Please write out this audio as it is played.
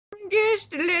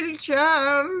just a little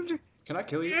child. Can I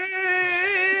kill you?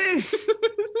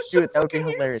 Dude, that would be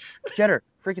hilarious. Cheddar,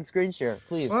 freaking screen share,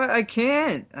 please. What? I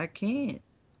can't. I can't.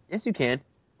 Yes, you can.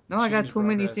 No, I got Change too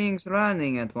many progress. things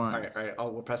running at once. Alright. Oh,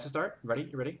 we'll press the start. Ready?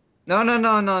 You ready? No,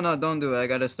 don't do it. I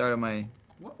gotta start on my...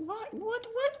 What? Why? What?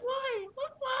 Why?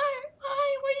 What? Why?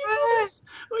 Why you do this?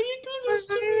 Why you do this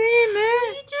to me?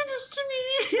 Why you do this to me?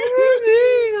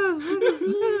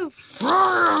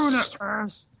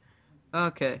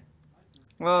 Okay.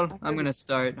 Well, I'm gonna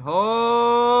start.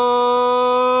 Oh!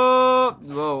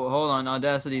 Whoa, hold on.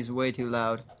 Audacity's way too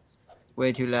loud.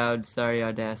 Way too loud. Sorry,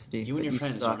 Audacity. You and your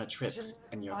friends suck. are on a trip,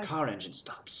 and your car engine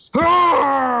stops.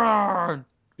 Okay.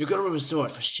 You go to a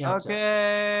resort for shelter.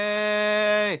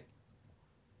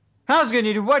 How's good,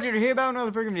 YouTube? What you to hear about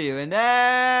another freaking video? And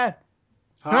that...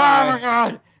 Hi. Oh my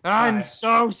god! I'm Hi.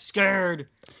 so scared!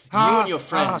 You and your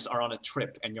friends are on a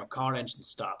trip, and your car engine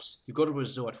stops. You go to a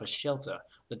resort for shelter.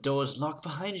 The doors lock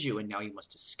behind you, and now you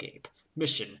must escape.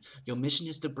 Mission. Your mission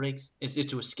is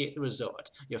to escape the resort.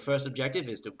 Your first objective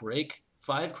is to break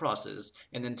 5 crosses,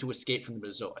 and then to escape from the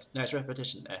resort. Nice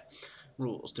repetition there.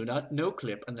 Rules. Do not no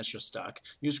clip unless you're stuck.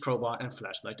 Use crowbar and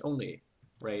flashlight only.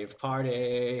 Rave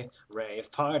party.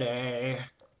 Rave party.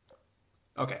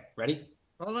 Okay, ready?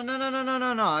 Hold on, no.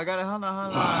 I gotta, hold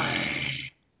on.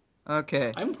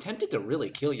 Okay. I'm tempted to really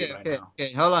kill you right now.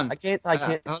 Okay, hold on. I can't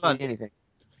hold see on. anything.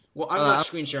 Well, I'm not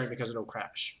screen sharing because it'll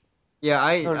crash. Yeah,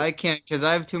 No. I can't, because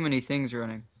I have too many things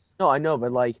running. No, I know,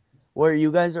 but like, where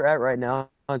you guys are at right now,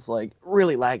 it's like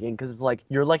really lagging, because it's like,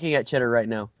 you're looking at Cheddar right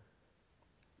now.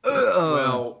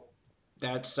 Well,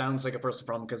 that sounds like a personal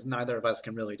problem because neither of us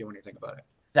can really do anything about it.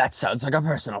 That sounds like a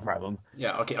personal problem.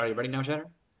 Yeah, okay, are you ready now, Cheddar?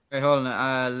 Wait, hold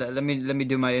on. Let me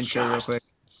do my intro real quick.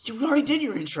 You already did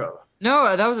your intro.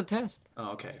 No, that was a test.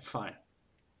 Oh, okay, fine.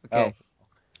 Okay.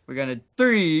 We're gonna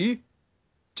 3,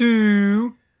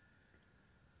 2.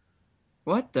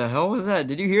 What the hell was that?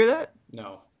 Did you hear that?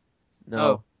 No. No.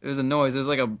 Oh, it was a noise. It was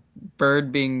like a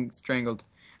bird being strangled.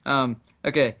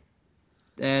 Okay.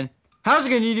 And how's it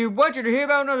going, YouTube? What you're to hear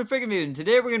about another freaking video. And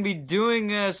today we're gonna be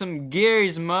doing some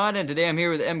Gary's mod, and today I'm here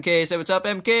with MK. Say what's up,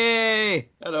 MK?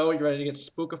 Hello, you ready to get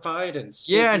spookified and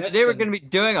Yeah, and today we're gonna be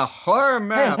doing a horror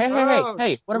map.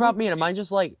 Hey, what about me? Am I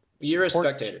just like... You're a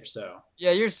spectator, so...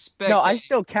 Yeah, you're spectator. No, I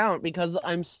still count because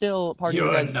I'm still part of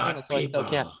your guys' channel, so I still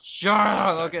can't. Shut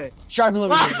up, okay. Shut up and let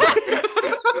me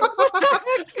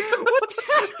What the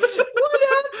heck? What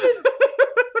happened?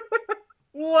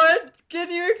 What? Can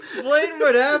you explain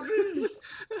what happened?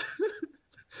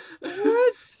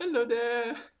 What? Hello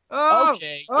there. Oh,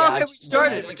 Okay, oh, yeah, okay, we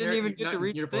started. I didn't even You're get to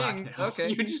read the black thing. now. Okay.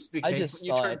 You just became... just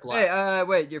you saw turned it. black. Hey,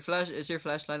 wait, is your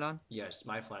flashlight on? Yes,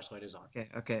 my flashlight is on.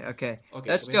 Okay. Okay,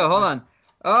 Let's so we go. have- Hold on.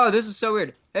 Oh, this is so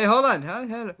weird. Hey, hold on.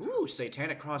 Hello. Ooh,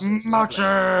 satanic crosses. lovely.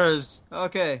 Boxers.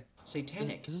 Okay.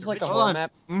 Satanic. This is like a ritual. horror Hold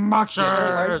map. on. Where's the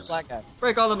Boxers. black guy?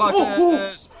 Break all the boxes.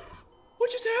 Oh, what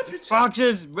just happened?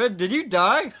 Boxes. Wait, did you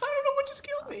die? I don't know what just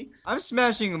killed me. I'm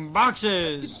smashing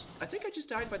boxes. I think I just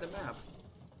died by the map.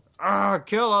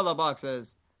 Kill all the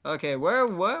boxes. Okay, where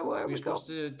We're we go? supposed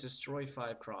to destroy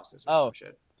 5 crosses or Oh. some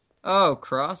shit. Oh,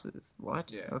 crosses.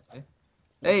 What? Yeah. Okay.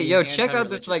 We'll Hey, be yo, check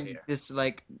out this anti-religious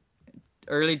here.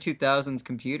 early 2000s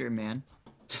computer, man.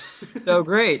 So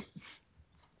great.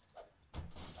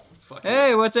 Fuck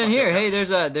Hey, it. what's in Fuck here? it. Hey,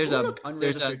 there's a Ooh, look,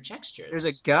 unregistered textures. there's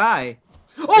a guy.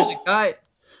 There's Oh! a guy.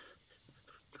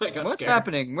 I got What's scared.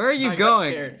 happening? Where are you I got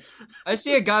going? scared. I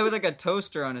see a guy with like a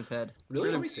toaster on his head. It's Really?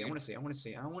 Let me weird. see. I want to see. I want to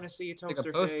see. I want to see a Like a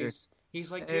toaster poster. face.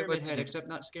 He's like Hey, Pyramid what's in Head, it? except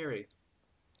not scary.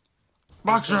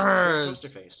 Boxers. Toaster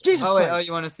face. Jesus Oh wait, Christ.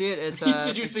 you want to see it? It's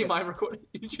Did you see my recording?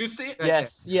 Did you see it? Right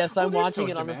Yes, Oh, I'm there's watching it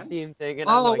Toaster on the Man. Steam thing, and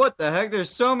I'm Oh, like, what the heck? There's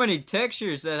so many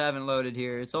textures that haven't loaded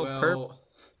here. It's all purple. Well,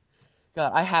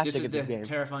 God, I have this to is get the this game.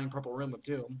 terrifying purple room of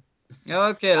doom.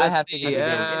 Okay, I let's have to see. get the game.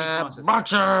 Any crosses?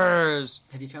 Boxers.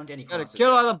 Have you found any Gotta crosses?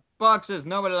 kill all the boxes.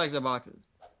 Nobody likes the boxes.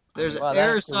 There's an Wow,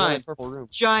 error that's a really sign. purple room.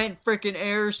 Giant freaking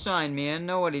error sign, man.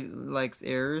 Nobody likes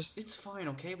errors. It's fine,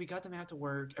 okay? We got them out to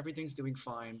work. Everything's doing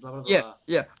fine. Blah blah blah.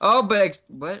 Yeah. Oh, but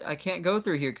what? I can't go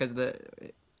through here because of the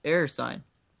error sign.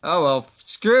 Oh well,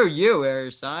 screw you, error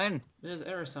sign. There's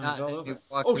error signs Not all if over. you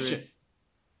walk Oh through shit! it.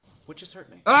 What just hurt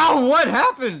me? Oh, what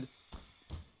happened?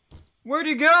 Where'd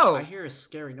you go? I hear a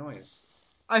scary noise.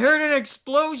 I heard an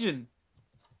explosion.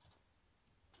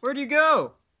 Where'd you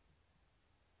go?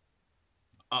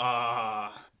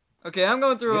 Okay, I'm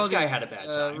going through This all guy these had a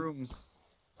bad time. rooms.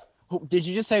 Oh, did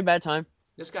you just say bad time?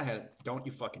 This guy had. Don't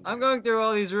you fucking. I'm dare. going through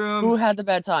all these rooms. Who had the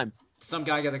bad time? Some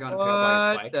guy got impaled by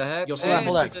a What spike. the heck? You'll see Hey, him in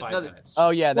hold like on. 5 Another- minutes. Oh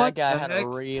yeah, that What guy the had heck? a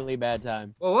really bad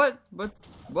time. Well, what?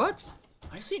 What?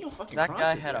 I see no fucking That guy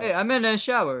crosses. had yet. a- Hey, I'm in a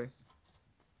shower.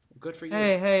 Good for you.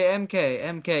 Hey,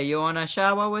 MK, you wanna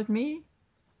shower with me?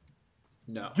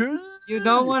 No. You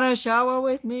don't wanna shower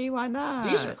with me? Why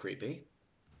These are not? creepy.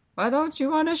 Why don't you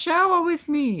wanna shower with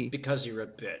me? Because you're a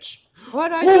bitch.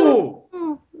 What I Oh!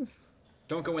 do?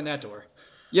 Don't go in that door.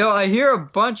 Yo, I hear a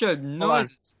bunch of Hold on.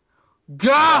 noises.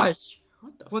 Gosh!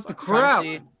 What the What the fuck? crap?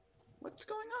 See. What's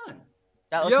going on?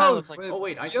 That kind Yo, of looks like. Oh,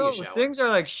 wait, I see yo, a shower. things are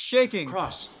like shaking.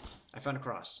 Cross. I found a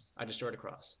cross. I destroyed a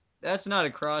cross. That's not a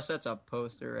cross, that's a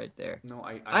poster right there. No,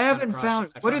 I I haven't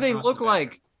found. What do they look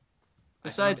like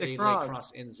besides a cross?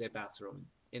 cross in the bathroom.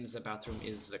 In the bathroom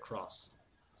is the cross.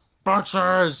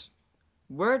 Boxers!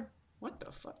 Where? What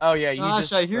the fuck? Oh yeah, you Gosh,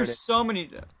 just I hear heard it. so many.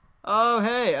 Oh,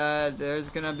 hey, there's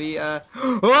gonna be,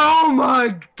 Oh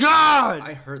my god!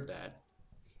 I heard that.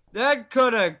 That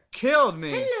could have killed me.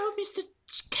 Hello, Mr.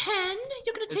 Ken.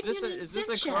 You're gonna take me on an Is this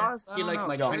a adventure. cross? I You don't like know.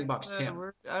 my Don't. tiny box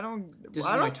Tim. I don't This is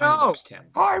I my don't tiny know. box Tim.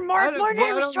 Hi, I Mark. don't- My I name don't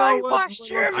is know Johnny what- Box what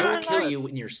Chairman. I will looks kill like. you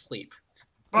in your sleep.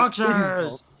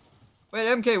 Boxers! Wait,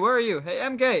 MK, where are you? Hey,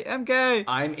 MK!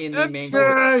 I'm in the main. MK!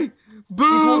 holding Boo!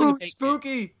 a paint can.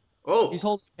 Spooky! Oh, He's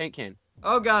holding a paint can.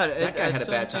 Oh god, That guy had a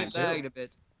bad suddenly time, too. lagged a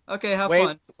bit. Okay, have Wait,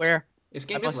 fun. where? this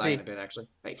game I is must lagging see. a bit, actually.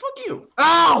 Hey, fuck you.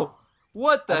 Ow!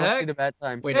 What the I must heck? see the bad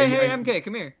time. Wait, Hey, are you, MK,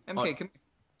 come here. MK, Oh, come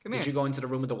did here. you go into the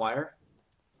room with the wire?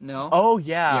 No. Oh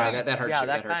yeah. Yeah, that hurts yeah, you.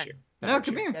 That hurts kind. you. That No, hurts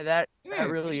come you. here. Yeah, that Come here.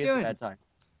 What really you is a doing? bad time.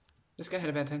 This guy had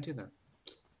a bad time too, though.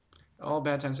 All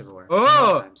bad times everywhere.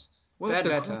 Oh! Bad times. What Bad the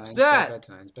bad crap's times. that? Bad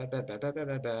times.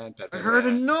 Bad. I heard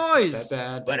a noise.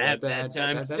 Bad. What a bad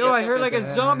time. Yo, I heard like a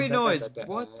zombie noise.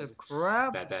 What the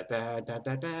crap? Bad.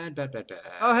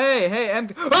 Oh, hey,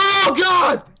 MK. Oh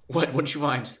god! What did you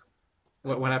find?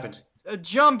 What happened? A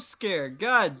jump scare.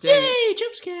 God dang it. Yay!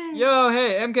 Jump scares. Yo,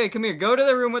 hey, MK, come here. Go to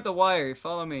the room with the wire.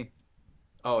 Follow me.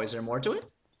 Oh, is there more to it?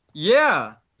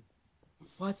 Yeah.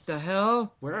 What the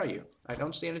hell? Where are you? I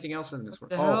don't see anything else in this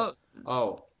What room. the hell?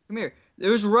 Oh. Come here. It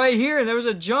was right here, and there was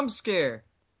a jump scare.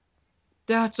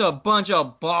 That's a bunch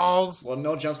of balls. Well,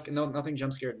 nothing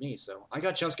jump scared me. So I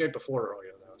got jump scared before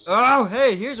earlier though. So. Oh,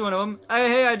 hey, here's one of them.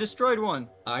 Hey, I destroyed one.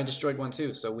 I destroyed one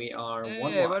too. So we are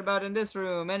one. Hey, what about in this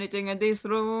room? Anything in this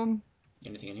room?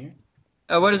 Anything in here?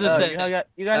 What does it say? You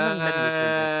guys haven't been to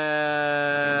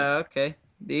this room. Okay.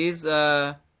 These,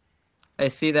 I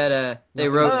see that, they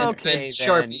Nothing. wrote in Okay, red then.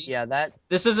 Sharpie. Yeah, that.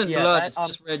 This isn't Yeah, blood, that it's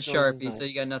just red obviously Sharpie, is so nice.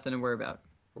 you got nothing to worry about.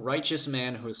 Righteous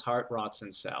man whose heart rots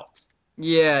in south.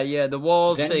 Yeah, the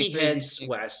walls Then say he crazy heads things.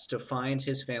 west to find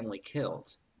his family killed.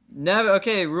 Never,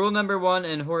 okay, rule number 1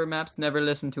 in horror maps, never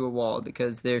listen to a wall,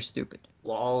 because they're stupid.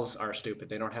 Walls are stupid.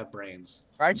 They don't have brains.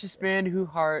 Righteous man who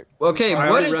heart. Okay, I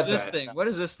what already is read this that. thing? What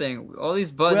is this thing? All these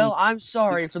buttons. Well, I'm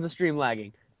sorry for the stream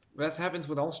lagging. That happens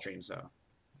with all streams, though.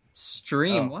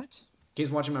 Stream, Oh. what? He's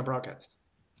watching my broadcast.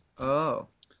 Oh.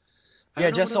 I Yeah,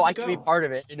 don't know just where so else I to can be go. part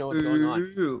of it and know what's going on.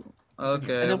 Ooh.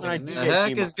 Okay. And then What when I the do heck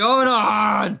get is Gmod. going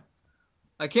on?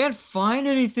 I can't find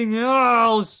anything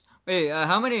else. Wait,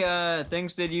 how many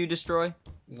things did you destroy?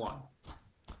 One.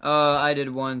 I did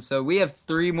 1, so we have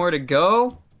 3 more to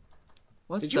go.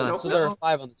 What Did you the know So there hell? are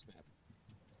 5 on this map.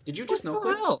 Did you just What no the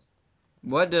clip? hell?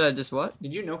 What did I just what?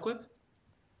 Did you no clip?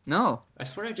 No. I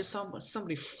swear I just saw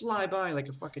somebody fly by like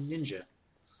a fucking ninja.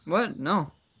 What?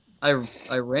 No. I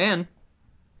ran.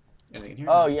 Anything in here?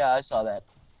 Oh yeah, I saw that.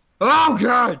 Oh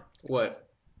god! What?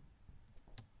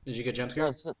 Did you get jump No, scared?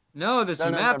 it's- No, this No,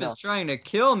 map no. is trying to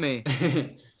kill me.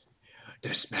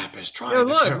 This map is trying Yo, to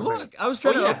look, kill me. look. I was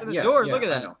trying to open the door. Look at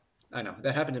that. I know.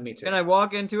 That happened to me too. Can I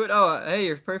walk into it? Oh, hey,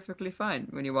 you're perfectly fine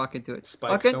when you walk into it. Spikes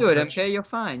Walk into don't it, hurt MK. You're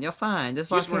fine. Just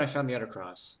Here's walk where I in. found the other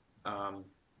cross.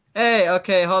 Hey,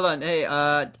 okay, hold on. Hey,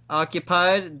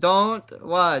 occupied. Don't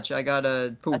watch. I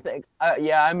gotta I poop. think.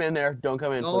 Yeah, I'm in there. Don't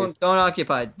come in, please. Don't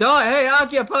occupied. Don't. Hey,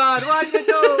 occupied. What are you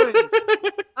doing?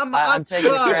 I'm I'm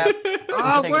taking a occupied. crap.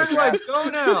 Oh, taking where a do I crap.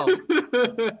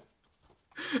 go now?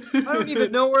 I don't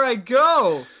even know where I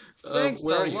go. Thanks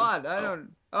where a are you? lot. I Oh, don't.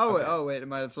 okay. Oh wait,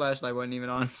 my flashlight wasn't even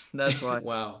on. That's why.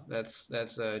 Wow, that's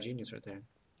genius right there.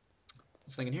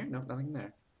 Nothing in here? Nope, nothing in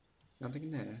there. Nothing in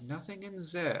there. Nothing in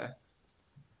there.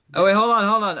 Oh wait, hold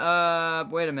on.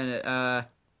 Wait a minute.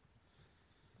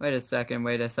 Wait a second.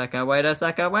 Wait a second. Wait a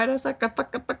second. Wait a second.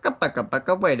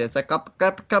 Wait a second.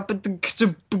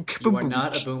 You are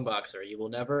not a boomboxer. You will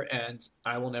never, and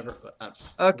I will never.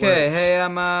 Okay. words. Hey,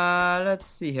 let's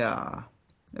see here.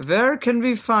 Where can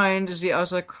we find the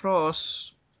other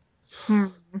cross?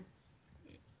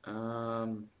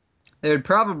 They would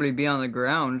probably be on the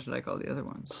ground like all the other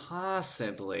ones.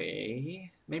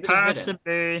 Possibly. Maybe they're hidden.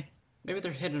 Possibly. Maybe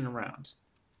they're hidden around.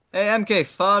 Hey, MK,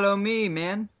 follow me,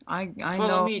 man. I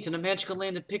Follow know. me to the magical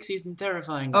land of pixies and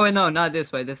terrifying. Oh wait, no, not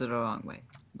this way. This is the wrong way.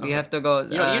 We Okay. have to go.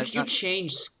 You know, you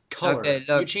change color. Okay, You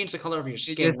look. change the color of your You,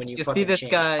 skin when you you see fucking this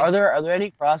change. guy? Are there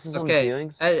any crosses on the Okay.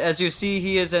 ceilings? As you see,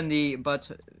 he is in the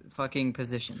butt fucking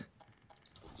position.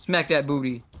 Smack that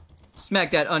booty.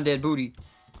 Smack that undead booty.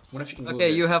 What if you can move Okay,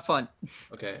 this? you have fun.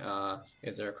 Okay,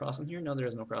 is there a cross in here? No, there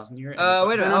is no cross in here. Wait a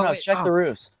minute. No, Oh, no. wait. Check the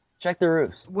roofs. Check the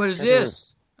roofs. What is Check the roofs.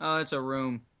 this? Oh, it's a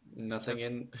room. Nothing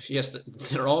in. Yes,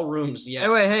 they're all rooms. Yes. Hey,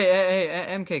 wait, hey,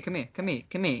 MK, come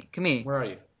here. Where are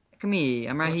you? Come here,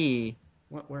 I'm right here.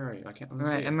 Where are you? I can't.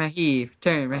 Alright, See I'm you. right here.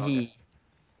 Turn right Oh, okay. here.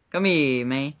 Come here,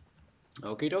 man.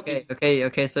 Okie dokie.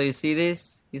 Okay, so you see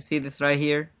this? You see this right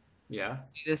here? Yeah.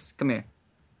 See this? Come here.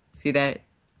 See that?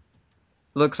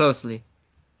 Look closely.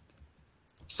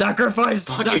 Sacrifice!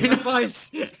 Fucking-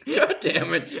 Sacrifice! God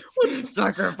damn it! What the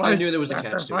Sacrifice! I knew there was a catch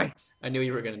to it. Sacrifice! I knew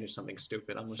you were gonna do something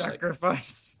stupid. I'm just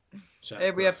Sacrifice! like.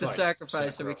 Hey, we have to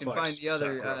sacrifice so we can find the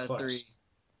other sacrifice. three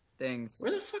things.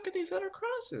 Where the fuck are these other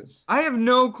crosses? I have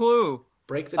no clue.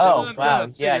 Break the Oh, door. wow.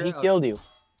 to Yeah, figure he out. killed you.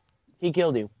 He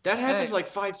killed you. That happened Hey. like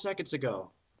 5 seconds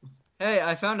ago. Hey,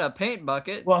 I found a paint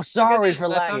bucket. Well, Look at sorry this, for I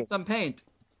lagging. found some paint.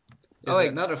 There's wait,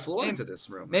 another floor maybe- into this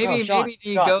room. Maybe Sean,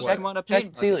 the Sean, ghosts check- want a Check paint the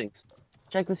bucket. ceilings.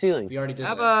 Check the ceilings. We already did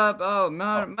Have that.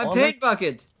 my all paint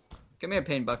bucket. Come here,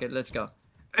 paint bucket. Let's go.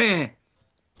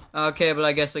 Okay, but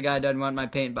I guess the guy doesn't want my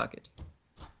paint bucket.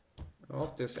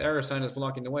 Oh, this error sign is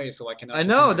blocking the way, so I cannot. I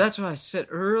know. That's what I said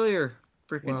earlier.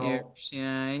 Freaking Well, ear I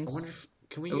shines. wonder if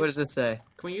can we What does use this say?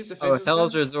 can we use the Oh, physics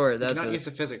Hell's gun? Resort. We That's cannot what. use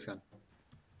the physics gun.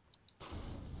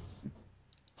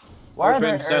 Why are there Open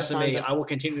error sesame! signs? I will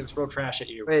continue to throw trash at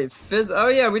you. Wait, Oh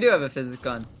yeah, we do have a physics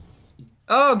gun.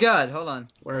 Oh god, hold on.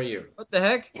 Where are you? What the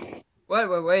heck?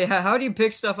 Wait. How do you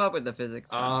pick stuff up with the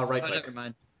physics gun? Right Oh, click. never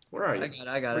mind. Where are you?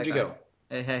 I got it. Where'd you go?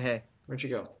 Hey. Where'd you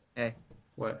go? Hey.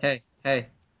 What? Hey.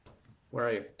 Where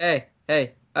are you? Hey.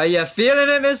 Are you feeling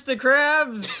it, Mr.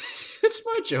 Krabs? It's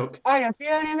my joke. Are you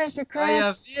feeling it, Mr. Are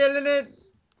Krabs? you feeling it?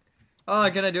 Oh,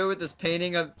 can I do it with this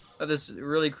painting of this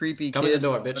really creepy Come kid? in the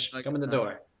door, bitch. Come in the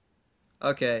door.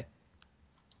 Okay.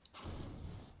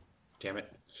 Damn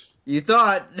it. You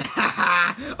thought?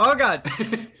 Oh god.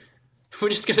 We're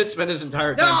just gonna spend this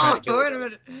entire time No! trying to kill Wait each a other.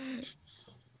 minute.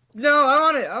 No, I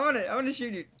want it. I want to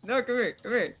shoot you. No, come here.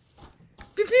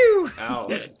 Pew pew. Ow.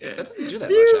 That doesn't do that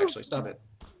Pew. much, actually. Stop it.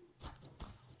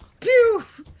 Pew.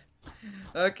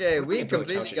 Okay, What if we I throw the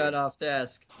completely couch at got you? off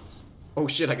task. Oh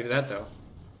shit, I can do that though.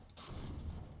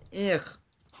 Ugh.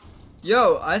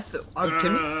 Yo,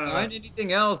 can we find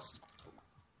anything else?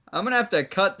 I'm gonna have to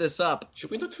cut this up.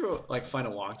 Should we look through, like, find a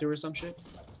walkthrough or some shit?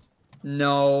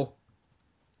 No.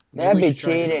 Maybe That'd we be should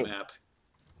try a different cheating. map.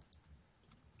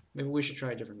 Maybe we should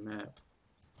try a different map.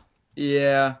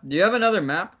 Yeah. Do you have another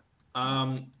map?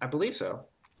 I believe so.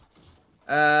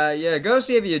 Yeah, go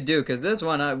see if you do, because this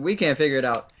one, we can't figure it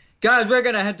out. Guys, we're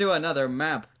gonna head to another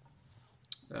map.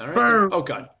 Alright. Boom. Oh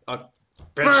god.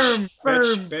 Boom, Bitch. boom,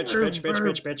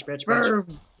 Bitch.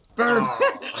 Boom. Boom.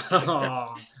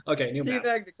 Oh. Okay, new map.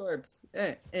 Teabag the corpse.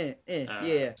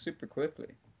 Yeah, super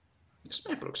quickly. This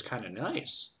map looks kind of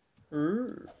nice.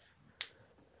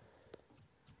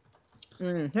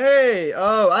 Hey,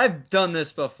 oh, I've done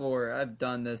this before. I've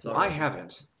done this I already.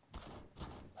 haven't.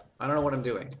 I don't know what I'm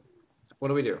doing. What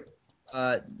do we do?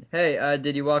 Hey,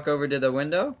 did you walk over to the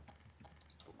window?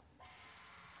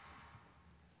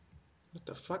 What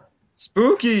the fuck?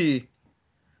 Spooky!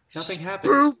 Nothing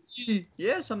happened. Spooky!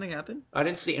 Yeah, something happened. I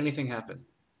didn't see anything happen.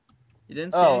 You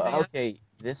didn't see anything Oh, happen? okay.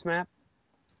 This map?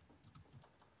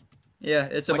 Yeah,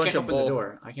 it's a I bunch can't of open the bull.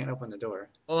 door. I can't open the door.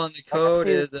 Hold on, the I've code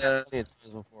seen is, it plenty of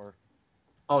times before.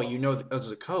 Oh, you know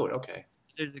there's a code. Okay.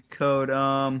 there's a code,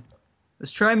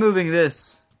 let's try moving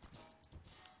this.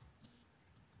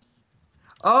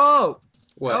 Oh!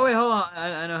 What? Oh, wait, hold on.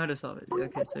 I know how to solve it.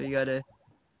 Okay, so you gotta...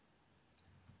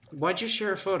 Why'd you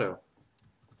share a photo?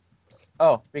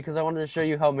 Oh, because I wanted to show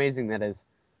you how amazing that is.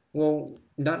 Well,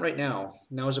 not right now.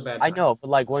 Now is a bad I time. know, but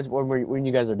like when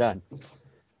you guys are done.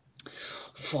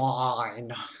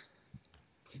 Fine.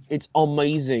 It's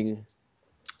amazing.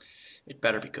 It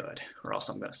better be good, or else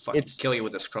I'm gonna fucking kill you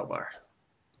with this crowbar.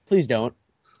 Please don't.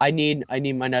 I need my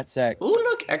nutsack. Ooh,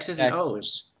 look, X's and Heck.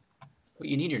 O's. Well,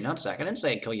 you need your nutsack. I didn't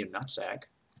say kill your nutsack.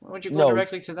 Why would you go No.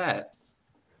 directly to that?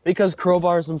 Because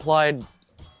crowbars implied.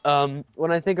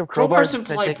 When I think of crowbars, Crowbars I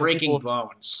imply think of breaking people-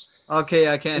 bones. Okay,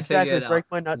 I can't figure Exactly, it out. break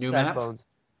my New nutsack map? bones.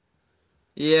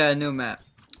 Yeah, new map.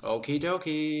 Okie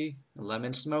dokie.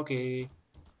 Lemon smoky.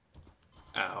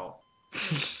 Ow.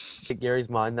 Gary's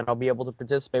mind, then I'll be able to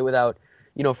participate without,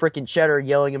 freaking Cheddar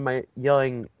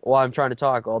yelling while I'm trying to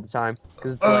talk all the time.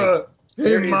 Because it's like,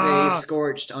 There is a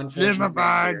scorched, unfortunate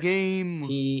man here. game.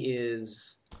 He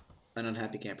is an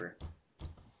unhappy camper.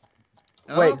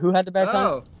 wait, who had the bad time?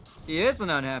 Oh, He is an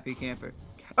unhappy camper.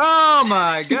 Oh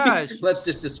my gosh. Let's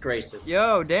just disgrace him.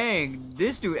 Yo, dang.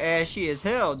 This dude ashy as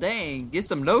hell. Dang. Get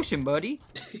some lotion, buddy.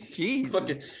 Jeez.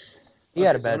 Fucking. He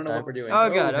had a So I bad don't know what time. we're doing. Oh,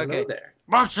 God, hello okay. there.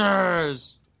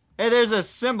 Boxers. Hey, there's a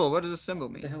symbol. What does a symbol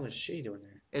What mean? the hell is she doing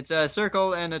there? It's a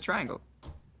circle and a triangle.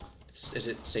 Is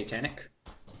it satanic?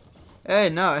 Hey,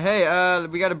 no. Hey,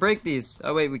 we gotta break these.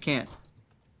 Oh, wait, we can't.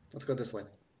 Let's go this way.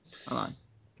 Hold on.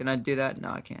 Can I do that? No,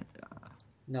 I can't.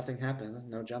 Nothing happens.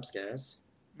 No jump scares.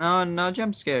 No, no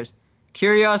jump scares.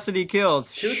 Curiosity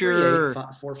kills. 2, 3, Sure.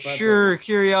 8, 4, 5, Sure,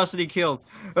 curiosity kills.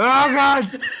 Oh,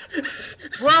 God!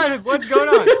 What? What's going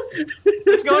on?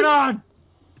 What's going on?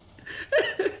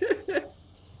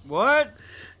 What?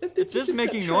 It's just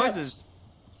making noises.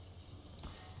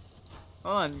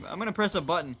 Hold on, I'm gonna press a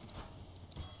button.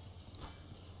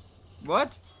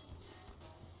 What?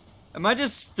 Am I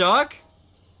just stuck?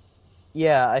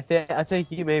 Yeah, I think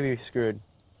you may be screwed.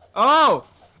 Oh!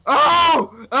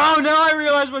 Oh! Oh, now I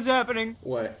realize what's happening.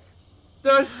 What?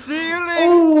 The ceiling!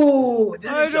 Oh!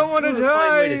 I don't want to way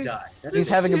to die. die. That He's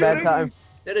is having a bad time.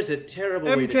 That is a terrible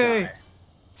way to MK, die.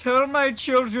 tell my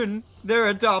children they're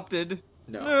adopted.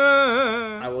 No.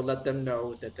 Ah. I will let them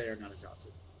know that they are not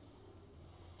adopted.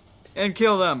 And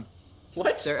kill them.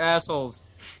 What? They're assholes.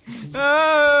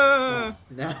 Ah,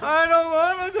 No. I don't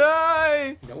want to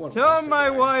die. No one Tell wants to my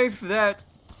die. wife that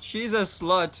she's a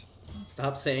slut.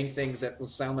 Stop saying things that will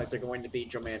sound like they're going to be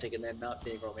romantic and then not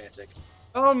being romantic.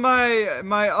 Tell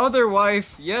my other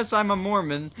wife, yes, I'm a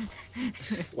Mormon.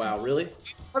 Wow, really?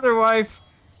 Other wife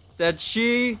that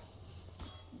she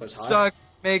Was hot? sucked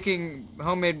making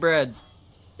homemade bread.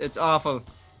 It's awful.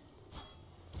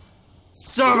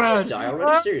 So Can you bad. just die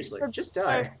already? Seriously, just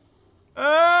die.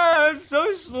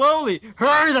 So slowly.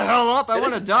 Hurry the hell up! I That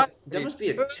want to is- die. That must be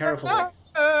a terrifying.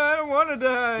 I don't want to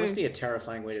die. Must be a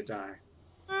terrifying way to die.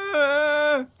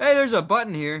 Hey, there's a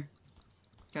button here.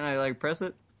 Can I like press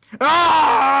it?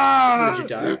 Ah! Did you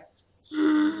die?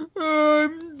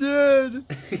 I'm dead.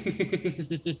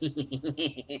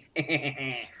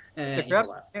 The crap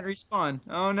Evil laugh. can't respawn.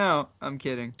 Oh no, I'm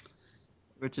kidding.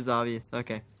 Which is obvious.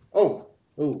 Okay. Oh,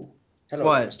 ooh. Hello,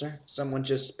 What? mister. Someone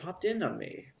just popped in on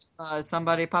me.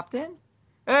 Somebody popped in.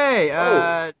 Hey,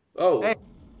 Oh. Hey.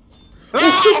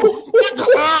 Oh! What the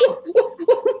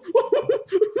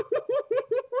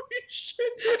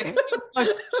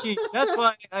Shit. That's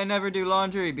why I never do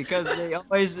laundry because they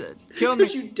always kill me.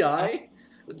 Did you die?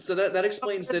 So that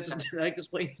explains this. That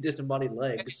explains the disembodied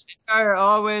legs. They're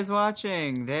always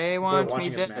watching. They They're want me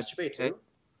watching us dead. masturbate too.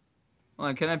 Hold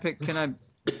on, can I pick? Can I?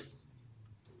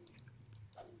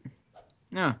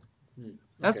 No,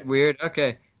 that's Okay. weird.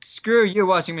 Okay, screw you,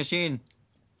 washing machine.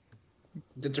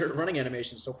 The dirt running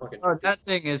animation is so fucking. Oh, that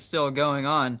thing is still going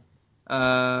on.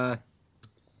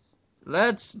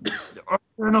 Let's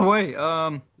run away.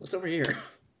 What's over here?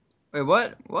 Wait,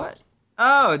 what? What?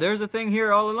 Oh, there's a thing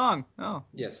here all along. Oh,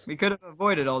 Yes. we could have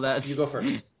avoided all that. You go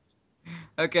first.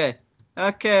 Okay.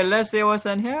 Okay, let's see what's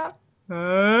in here.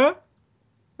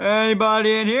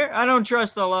 Anybody in here? I don't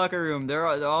trust the locker room. There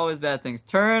are always bad things.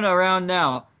 Turn around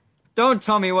now. Don't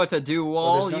tell me what to do, Well,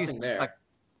 wall. there's You nothing there. suck.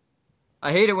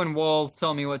 I hate it when walls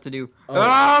tell me what to do. Oh.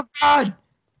 Oh, God!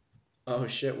 Oh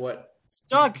shit! What?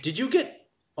 Stuck. Did you get?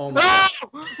 Oh my.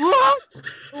 Oh!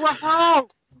 What? Wow!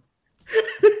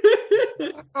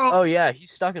 Oh yeah,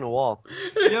 he's stuck in a wall.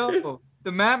 Yo,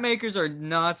 the map makers are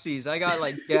Nazis. I got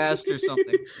like gassed or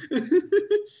something.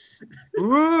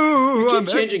 Ooh, You I'm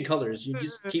keep changing colors. You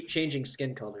just keep changing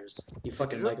skin colors. You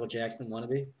fucking Michael Jackson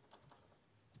wannabe.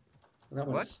 That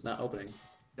one's not opening.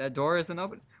 That door isn't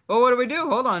open. Well, what do we do?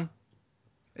 Hold on.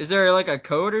 Is there like a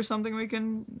code or something we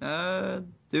can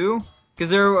do? Because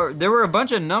there were a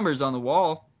bunch of numbers on the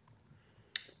wall.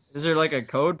 Is there like a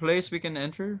code place we can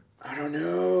enter? I don't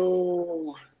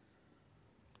know.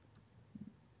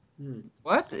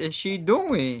 What is she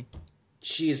doing?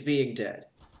 She's being dead.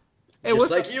 Hey, Just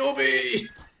what's like you'll be.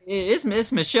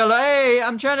 It's Michelle. Hey,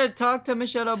 I'm trying to talk to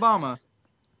Michelle Obama.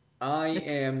 I Miss-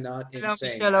 am not Hello, insane.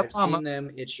 Michelle I've Obama. seen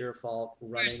them. It's your fault.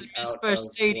 Running Miss out First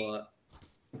of Lady. blood.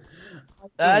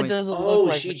 That Doing- doesn't Oh,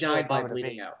 look like she Michelle died by Obama to me.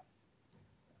 bleeding out.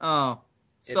 Oh,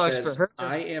 It sucks says, for her.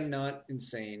 I am not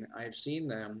insane. I've seen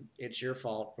them. It's your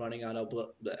fault. Running out of blood.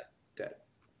 Dead.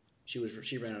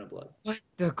 She ran out of blood. What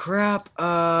the crap?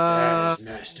 That is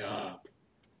messed up.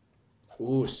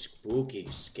 Ooh, spooky,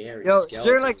 scary Yo, is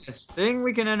there like a skeletons. thing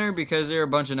we can enter because there are a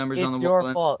bunch of numbers on the It's wall?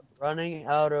 your fault. Running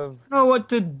out of. I don't know what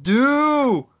to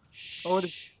do. Shh.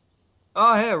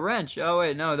 Oh, hey, a wrench. Oh,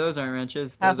 wait, no, those aren't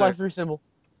wrenches. Those Half-Life are... 3 symbol.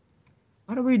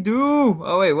 What do we do?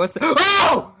 Oh, wait, what's that?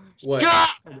 Oh! What?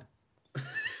 God!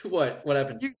 What? What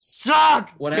happened? You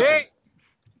suck! What Hey! happened?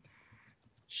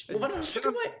 What the fucking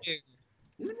Jump way? scare.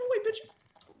 No way, bitch.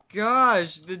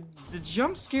 Gosh, the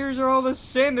jump scares are all the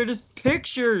same. They're just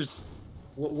pictures.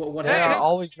 What They are happened?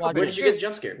 always Where watching. did you get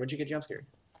jump scared? Where'd you get jump scared?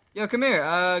 Yo, come here.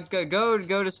 Go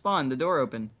to spawn. The door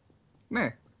open. Come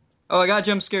here. Oh, I got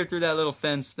jump scared through that little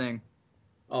fence thing.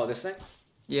 Oh, this thing?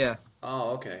 Yeah.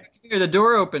 Oh, okay. Here, the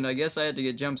door opened. I guess I had to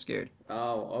get jump scared.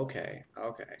 Oh, okay.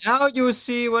 Okay. Now you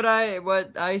see what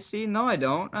I see? No, I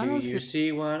don't. I Do don't you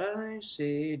see what I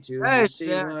see? Do you Hey, see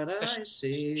what I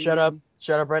see? Shut up.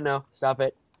 Shut up right now. Stop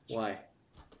it. Why?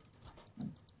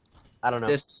 I don't know.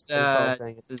 This is I just felt like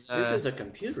saying it. This is a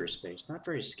computer space. Not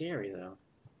very scary though.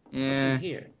 What's yeah. in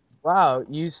here? Wow,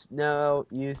 you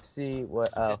see what?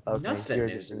 Oh, okay. Nothing You're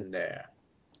is in there.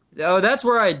 Oh, that's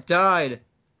where I died.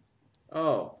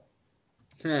 Oh.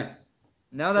 Huh.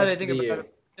 Now that I Sucks to think be about you.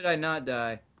 it, did I not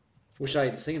die? Wish I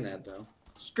had seen that though.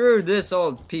 Screw this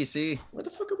old PC. Where the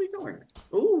fuck are we going?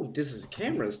 Ooh, this is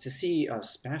cameras to see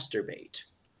us masturbate.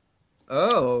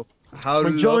 Oh, how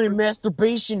Enjoy lovely.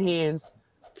 masturbation hands.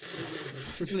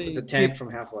 With the tank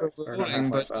from Half-Life. Or not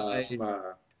Half-Life,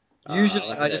 Usually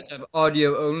Left I 4 just Dead. have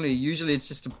audio only. Usually it's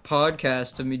just a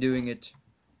podcast of me doing it.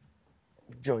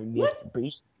 Enjoy What?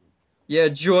 masturbation. Yeah,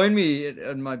 join me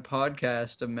on my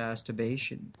podcast of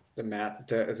masturbation. The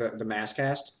mass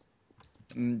cast.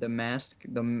 The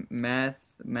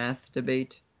math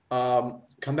debate.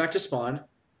 Come back to spawn.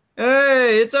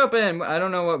 Hey, it's open. I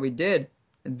don't know what we did.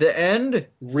 The end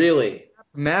Really?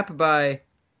 map by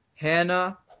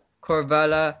Hannah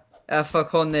Corvella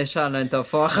Afakoneshananta.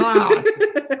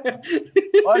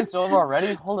 Oh, it's over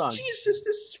already? Hold on. Jesus, this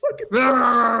is fucking.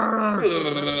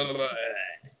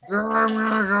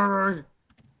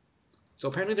 So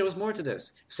apparently there was more to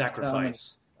this.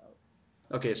 Sacrifice.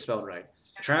 Okay, it's spelled right.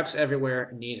 Traps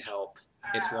everywhere. Need help.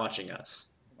 It's watching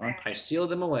us. I sealed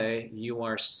them away. You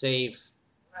are safe.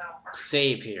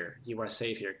 Safe here. You are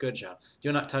safe here. Good job.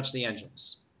 Do not touch the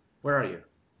engines. Where are you?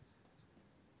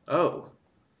 Oh.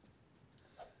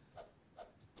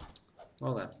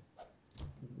 Well then.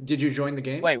 Did you join the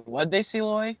game? Wait, what'd they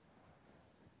seal away?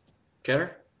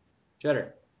 Cheddar?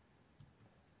 Cheddar.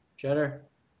 Cheddar.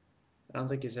 I don't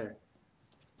think he's there.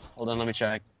 Hold on, let me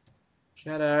check.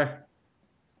 Cheddar.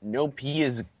 Nope, he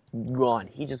is gone.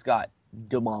 He just got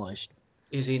demolished.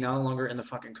 Is he no longer in the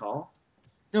fucking call?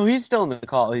 No, he's still in the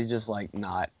call. He's just like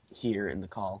not here in the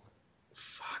call.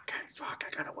 Fuck,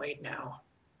 I gotta wait now.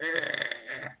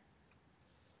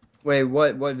 Wait,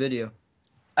 what video?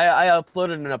 I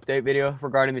uploaded an update video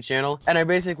regarding the channel, and I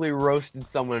basically roasted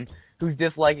someone who's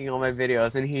disliking all my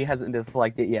videos, and he hasn't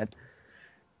disliked it yet.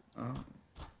 Oh.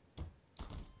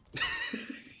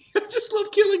 I just love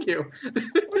killing you.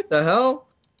 What the hell?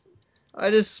 I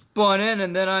just spawn in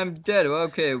and then I'm dead.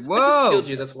 Okay, I just whoa. killed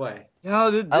you, that's why. Yo,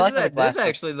 I like my this glasses.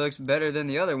 actually looks better than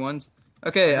the other ones.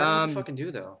 Okay, I don't know what to fucking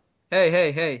do though.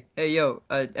 hey, yo,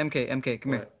 MK,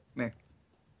 come here, What? come here.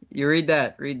 You read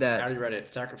that, I already read it.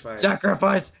 Sacrifice.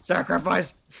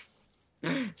 Sacrifice. Do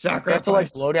you have to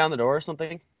like blow down the door or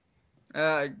something?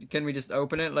 Can we just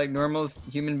open it like normal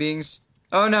human beings?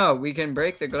 Oh no, we can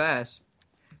break the glass.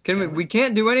 Can we? We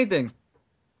can't do anything.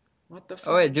 What the fuck?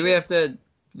 Oh wait, do we have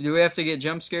to get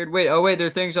jump scared? Wait, oh wait, there are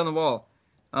things on the wall.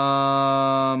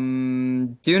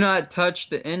 Do not touch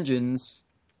the engines.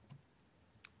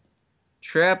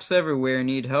 Traps everywhere,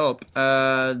 need help.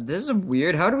 This is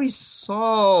weird. How do we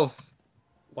solve?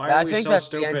 Why Yeah, are I we think so that's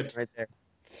the stupid? engine right there.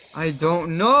 I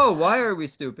don't know. Why are we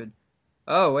stupid?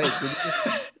 Oh wait,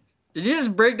 did you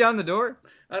just break down the door?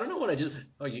 I don't know what I just.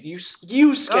 Oh, you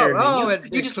scared me. Oh, You,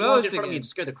 it you just closed walked in front of me again. and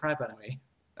scared the crap out of me.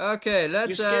 Okay,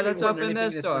 let's scared me more than open anything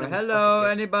this that's door. been in this Hello, fucking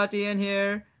game. anybody in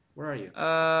here? Where are you?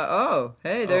 Oh,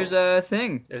 hey, there's Oh. a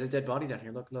thing. There's a dead body down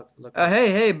here. Look.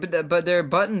 Hey, but there are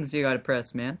buttons you gotta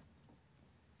press, man.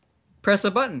 Press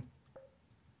a button.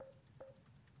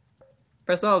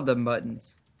 Press all of them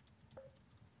buttons.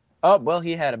 Oh, well,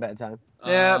 he had a bad time.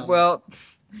 Yeah, well,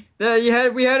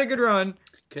 we had a good run.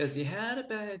 Cause you had a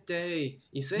bad day.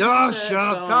 You sang No, a sad shut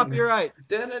up. song. Copyright.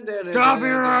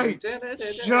 Copyright.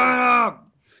 Shut up.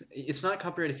 It's not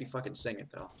copyright if you fucking sing it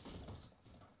though.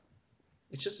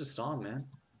 It's just a song, man.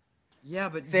 Yeah,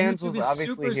 but Sans YouTube was is obviously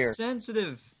super here.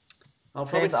 sensitive. I'll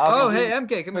probably Sans just Oh, obviously- hey,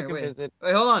 MK, come here. Quick Wait, visit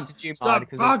wait, hold on. to Gmod, Stop, 'cause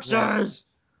it's boxers.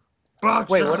 Boxers.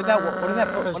 Wait, what did that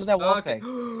wall say? MK,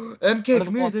 What did the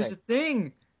come here. wall There's say? a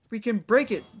thing. We can break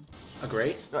it. a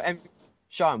great No, and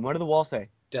Sean, what did the wall say?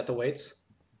 death awaits.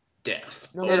 Death.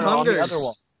 No, It on the hungers. other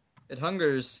wall. It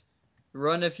hungers.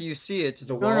 Run if you see it.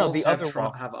 The No, walls the have, other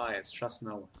wall. have eyes. Trust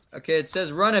no one. Okay, it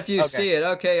says run if you Okay. see it.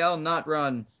 Okay, I'll not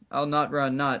run. I'll not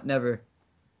run. Not never.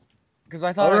 Because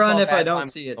I thought I'll I run saw if I bad don't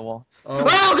times see on it. the wall. Oh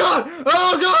God!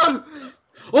 Oh God! Oh no!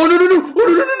 Oh no! No! No! No!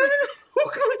 No! No! No! Oh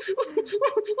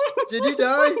Did you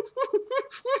die?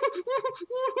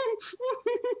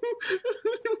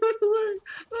 Run away.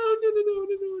 Oh,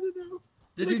 no.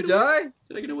 Did I you get away? die?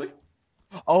 Did I get away?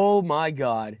 Oh my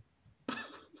god.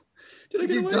 Did I Did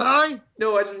get you away? die?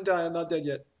 No, I didn't die. I'm not dead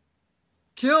yet.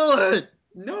 Kill it!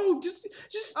 No, just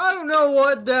I don't know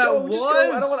what that go. was. Just go.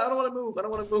 I don't want to move. I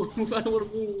don't want to move. I don't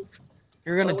want to move.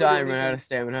 You're gonna I don't wanna die do and run out anything. of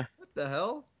stamina. What the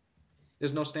hell?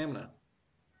 There's no stamina.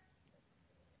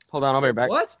 Hold on, I'll be right back.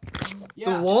 What?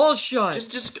 Yeah. The wall's shut.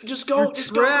 Just go. You're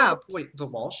Just trapped. go. Wait, the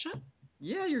wall's shut?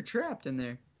 Yeah, you're trapped in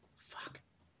there. Fuck.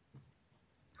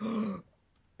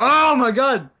 Oh my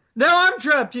god! Now I'm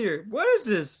trapped here. What is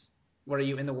this? What are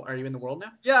you in the? Are you in the world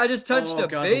now? Yeah, I just touched oh a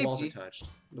god, baby. the walls are touched.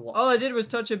 The wall. All I did was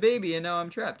touch a baby, and now I'm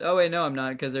trapped. Oh wait, no, I'm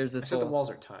not, because there's I this said the hole. walls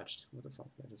are touched. What the fuck?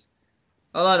 That is.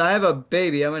 Hold on, I have a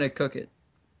baby. I'm gonna cook it.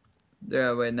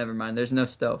 There. Wait, never mind. There's no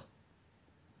stealth.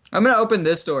 I'm gonna open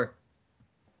this door.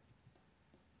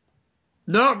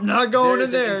 Nope, not going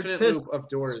There's in an there. infinite Piss. loop of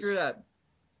doors. Screw that.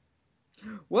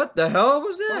 What the hell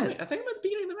was Oh, that? wait, I think I'm at the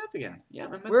beginning of the map again. Yeah,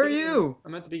 I'm at Where the are beginning you?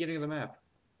 I'm at the beginning of the map.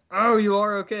 Oh, you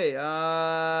are okay.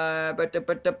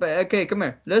 Okay, come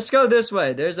here. Let's go this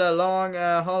way. There's a long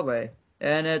hallway,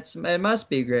 and it must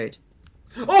be great.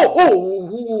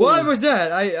 Oh! What was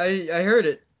that? I heard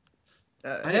it.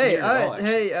 I didn't hear it at all,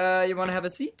 hey, you want to have a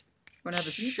seat? You want to have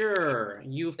a seat? Sure.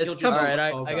 You've It's killed yourself. coming.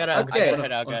 Alright, Oh, I God. gotta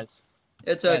head out, guys.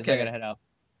 It's Guys, I okay. gotta head out.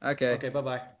 Okay. Okay,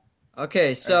 bye-bye.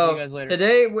 Okay, see so you guys later.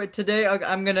 today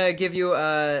I'm gonna give you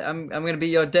I'm gonna be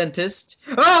your dentist.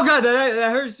 Oh god,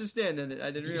 that hurts to stand in it. I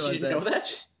didn't You realize didn't that. know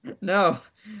that? No.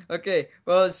 Okay.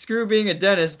 Well, screw being a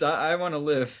dentist. I want to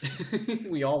live.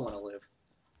 We all want to live.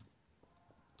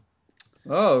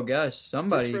 Oh gosh, This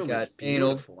somebody room got is anal.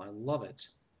 beautiful. I love it.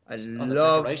 I Oh, the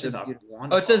love decorations the are beautiful.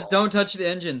 wonderful. Oh, it says don't touch the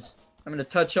engines. I'm gonna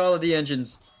touch all of the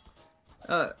engines.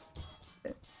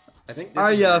 I think this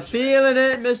Are is you an engine. feeling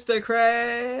it, Mr.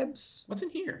 Krabs? What's in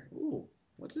here? Ooh,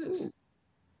 what's this?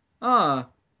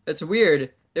 It's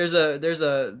weird. There's a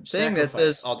thing that Sacrifice.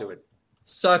 says I'll do it.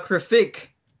 sacrific.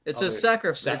 It I'll says do it.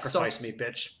 sacrifice. Sacrifice me,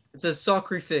 bitch. It says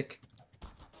sacrific.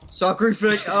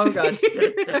 Sacrific. Oh god.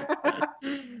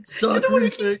 You're the one who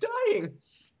keeps Sacrific. dying.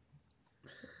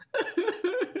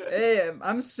 Hey,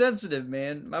 I'm sensitive,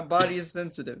 man. My body is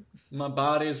sensitive. My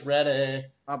body's ready.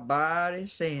 My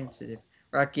body's sensitive.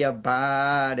 Rock your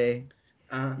body.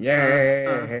 Uh,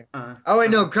 Yeah. Oh wait,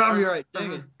 no, copyright.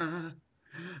 Dang it.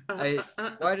 it.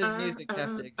 Why does music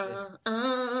have to exist?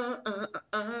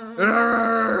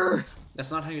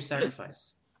 That's not how you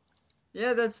sacrifice.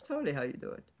 Yeah, that's totally how you do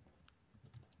it.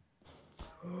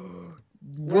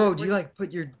 Whoa, do you like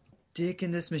put your dick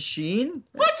in this machine?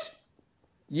 What?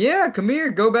 Yeah, come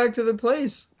here, go back to the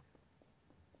place.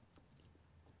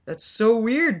 That's so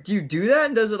weird. Do you do that?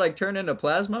 And does it like turn into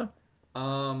plasma?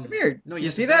 Come here. No, Do you you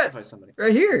have see to that? sacrifice somebody.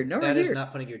 Right here. No, That right is here.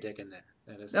 not putting your dick in there.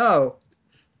 That is. No.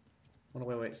 Oh,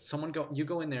 wait. Someone go. You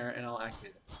go in there, and I'll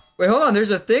activate it. Wait, hold on.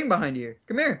 There's a thing behind here.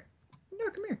 Come here. No,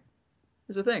 come here.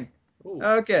 There's a thing. Ooh,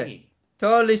 Okay. thingy.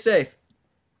 Totally safe.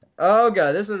 Oh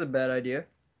god, this was a bad idea.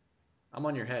 I'm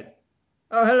on your head.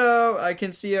 Oh, hello. I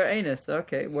can see your anus.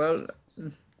 Okay, well.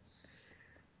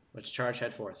 Let's charge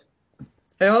head forth.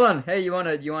 Hey, hold on. Hey, you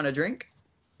wanna drink?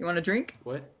 You wanna drink?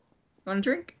 What? You wanna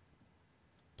drink?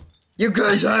 You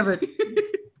guys have it.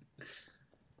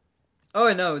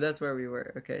 Oh no, that's where we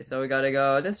were. Okay, so we gotta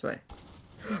go this way.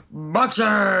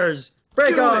 Boxers!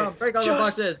 Break Do all! it! Break all the Just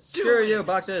boxes! do Screw it! you,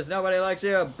 boxes! Nobody likes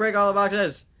you! Break all the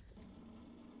boxes!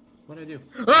 What'd I do?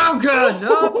 Oh god,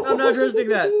 no! I'm not trusting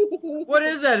that! What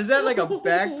is that? Is that like a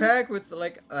backpack with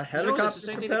like a No, helicopter that's the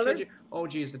same thing that propeller? killed you. Oh,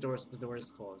 geez, the door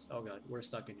is closed. Oh god, we're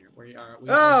stuck in here. We are.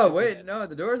 Oh, stuck wait, in. no,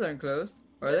 the doors aren't closed.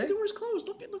 Are The they? door is closed.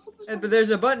 Look at the fuck. Hey, but there's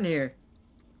a button here.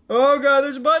 Oh god,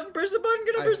 there's a button! Press the button!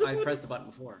 Gonna press the I button! pressed the button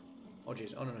before. Oh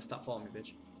jeez. Oh no, stop following me,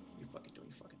 bitch. You fucking do.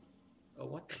 You fucking. Oh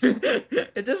what?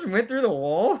 It just went through the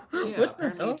wall? Yeah, What the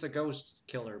apparently hell? it's a ghost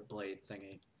killer blade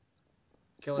thingy.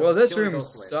 Well, this killer room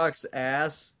ghost blade. sucks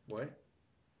ass. What?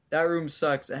 That room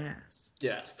sucks ass.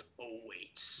 Death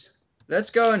awaits. Let's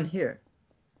go in here.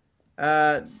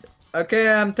 Okay,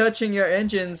 I'm touching your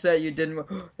engines that you didn't.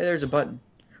 Hey, there's a button.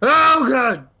 Oh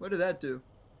god! What did that do?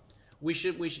 We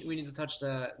need to touch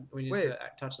the. We need Wait. to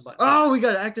touch the button. Oh, we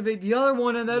gotta activate the other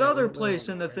one in that Yeah, other where- place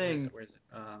in the where is thing. it? Where is it?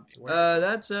 Where,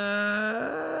 That's it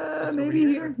over maybe here?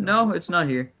 here. No, it's not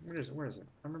here. where is it? Where is it?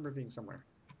 I remember it being somewhere.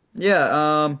 Yeah.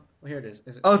 Oh, here it is.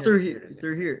 Is it Oh, here? through Here here. it is, yeah.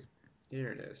 Through here.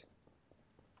 Here it is.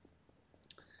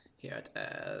 Here it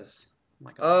is. Oh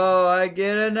my god. Oh, I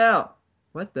get it now.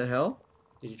 What the hell?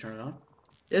 Did you turn it on?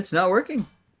 It's not working.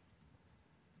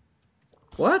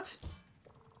 What?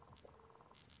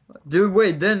 Dude,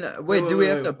 wait, then wait, do we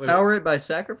have to wait. power it by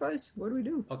sacrifice? What do we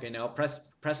do? Okay, now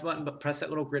press button, but press that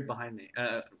little grid behind me.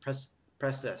 Press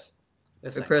this.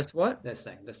 This We thing. press what? This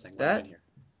thing. Right That? in here.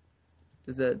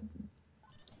 Is that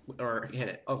Or hit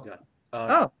it. Oh god.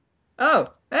 Oh. Oh,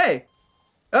 hey.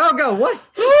 Oh god, what?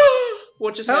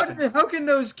 What just happened? How can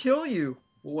those kill you?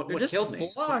 What They're just killed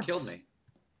me? What blocks. killed me?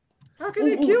 How can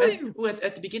they kill you?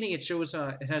 At the beginning, it shows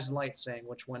it has light saying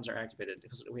which ones are activated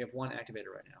because we have one activated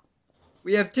right now.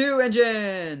 We have 2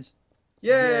 engines.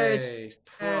 Yay! Yay.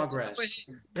 Progress.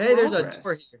 Hey, there's a door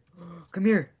Progress. here. Come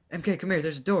here. MK, come here.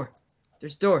 There's a door.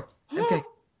 There's a door. MK,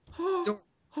 door.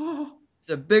 It's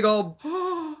a big old...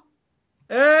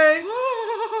 Hey!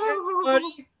 Hey,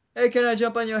 buddy. Hey, can I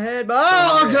jump on your head?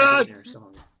 Oh, God!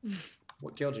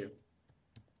 What killed you?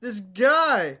 This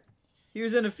guy! He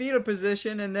was in a fetal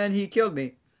position, and then he killed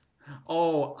me.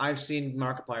 Oh, I've seen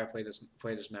Markiplier play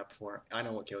this map before. I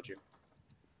know what killed you.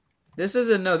 This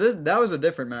isn't... No, that was a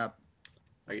different map.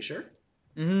 Are you sure?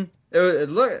 Mm-hmm.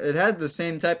 It had the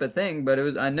same type of thing, but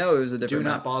I know it was a different Do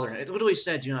not map. bother him. It literally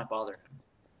said do not bother him.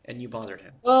 And you bothered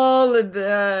him. Well,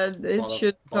 it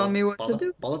should tell me what to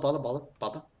do. Bother.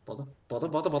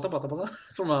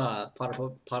 From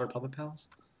Potter Puppet Pals.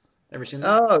 Ever seen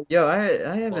that? Oh, yo,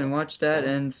 I haven't watched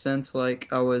that since like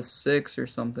I was 6 or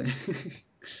something.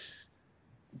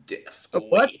 Death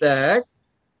What the awaits. heck?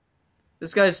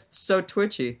 This guy's so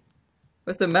twitchy.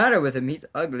 What's the matter with him? He's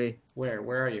ugly. Where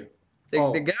are you?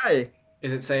 The guy.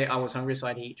 Is it say I was hungry so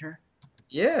I'd eat her?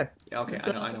 Yeah. Yeah, okay,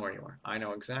 I know where you are. I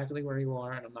know exactly where you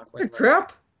are, and I'm not What the quite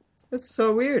crap? That's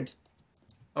so weird.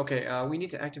 Okay, we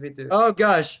need to activate this. Oh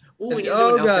gosh. Ooh, we need to do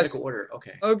Oh an gosh. alphabetical order.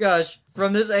 Okay. Oh gosh.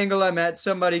 From this angle I'm at,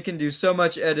 somebody can do so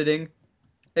much editing.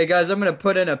 Hey guys, I'm gonna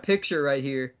put in a picture right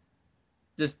here.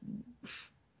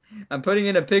 I'm putting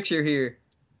in a picture here.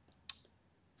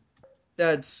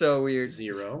 That's so weird.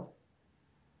 0.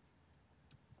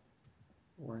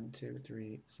 1, 2,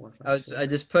 3, 4, 5. I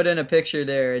just put in a picture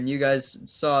there, and you guys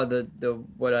saw the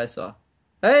what I saw.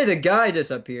 Hey, the guy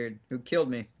disappeared who killed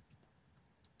me.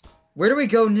 Where do we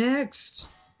go next?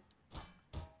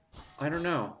 I don't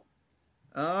know.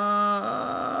 I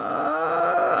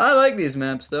like these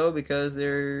maps though because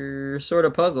they're sort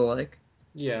of puzzle-like.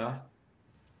 Yeah.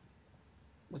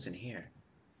 What's in here?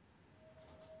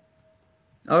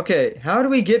 Okay, how do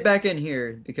we get back in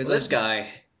here? Because Well, this guy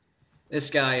is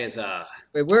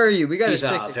wait, where are you? We gotta he's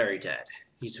stick. very dead.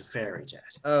 He's very dead.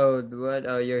 Oh, what?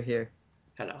 Oh, you're here.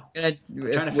 Hello. Can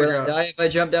trying to will figure I out- die if I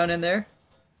jump down in there?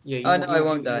 Yeah. Oh, no, I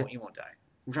won't die. You won't die.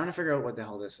 I'm trying to figure out what the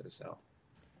hell this is. So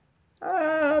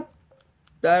I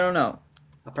don't know.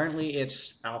 apparently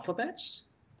it's alphabets.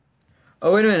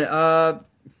 Oh, wait a minute.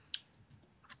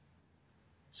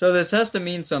 So this has to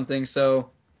mean something.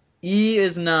 So E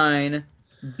is 9,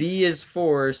 B is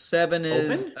 4, 7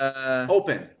 is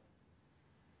Open.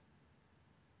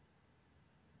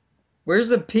 Where's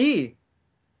the P?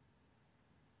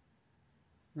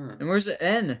 Hmm. And where's the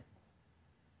N?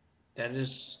 That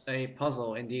is a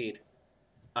puzzle indeed.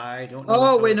 I don't know.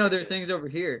 Oh, what wait, the no, trick there are is. things over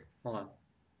here. Hold on.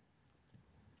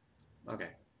 Okay.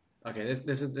 Okay.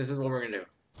 This is what we're gonna do.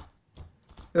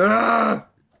 Ah!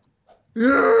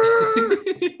 Ah!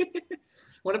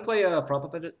 Want to play prop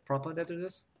up after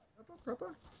this?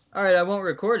 All right, I won't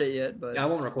record it yet, but I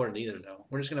won't record it either though.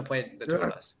 We're just gonna play it, the two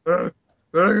of us. Get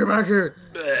back here.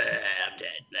 I'm dead.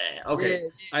 Okay. Yeah,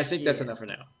 I think that's yeah. enough for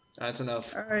now. That's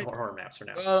enough All right. horror maps for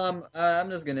now. Well, I'm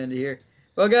just gonna end it here.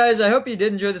 Well, guys, I hope you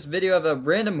did enjoy this video of a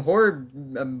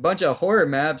bunch of horror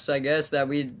maps, I guess, that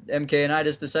MK and I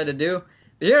just decided to do.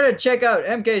 Be sure to check out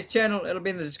MK's channel. It'll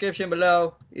be in the description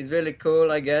below. He's really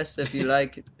cool, I guess, if you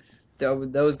like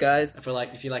those guys. If you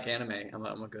like anime, I'm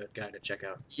a good guy to check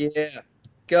out. Yeah.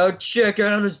 Go check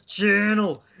out his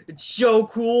channel. It's so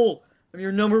cool. I'm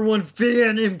your #1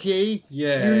 fan, MK.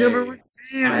 Yeah. Your #1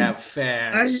 fan. I have I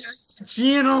fans. like the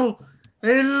channel.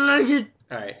 I like it.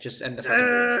 All right, just end the fucking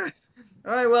video.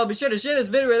 Alright, well, be sure to share this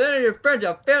video with any of your friends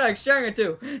you feel like sharing it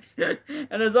to.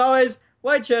 And as always,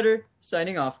 WhiteChedder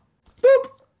signing off. Boop!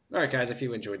 Alright guys, if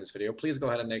you enjoyed this video, please go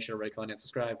ahead and make sure to rate, comment, and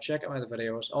subscribe. Check out my other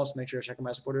videos. Also make sure to check out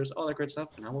my supporters, all that great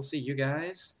stuff, and I will see you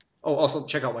guys. Oh, also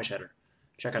check out WhiteChedder.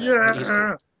 Check out him. He's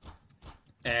cool.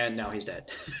 And now he's dead.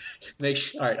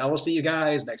 Alright, I will see you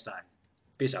guys next time.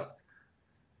 Peace out.